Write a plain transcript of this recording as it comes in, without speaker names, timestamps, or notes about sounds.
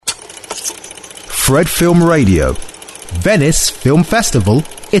Fred Film Radio, Venice Film Festival,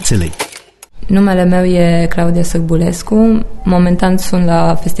 Italy. Numele meu e Claudia Sârbulescu. Momentan sunt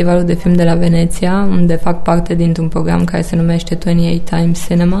la Festivalul de Film de la Veneția, unde fac parte dintr-un program care se numește 28 Times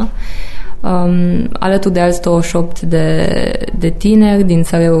Cinema. Alături de alți 28 de tineri din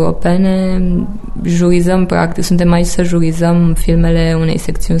țări europene, jurizăm, practic, suntem aici să jurizăm filmele unei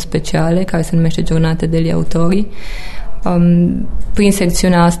secțiuni speciale care se numește Giornate degli Autori. Prin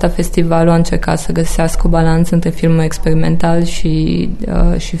secțiunea asta, festivalul a încercat să găsească o balanță între filmul experimental și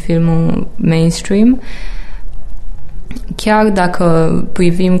filmul mainstream. Chiar dacă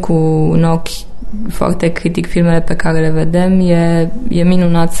privim cu un ochi foarte critic filmele pe care le vedem, e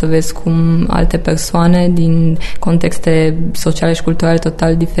minunat să vezi cum alte persoane din contexte sociale și culturale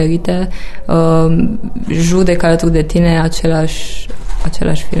total diferite judecă alături de tine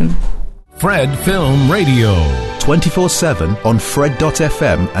același film. Fred Film Radio, 24/7 on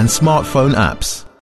Fred.fm and smartphone apps.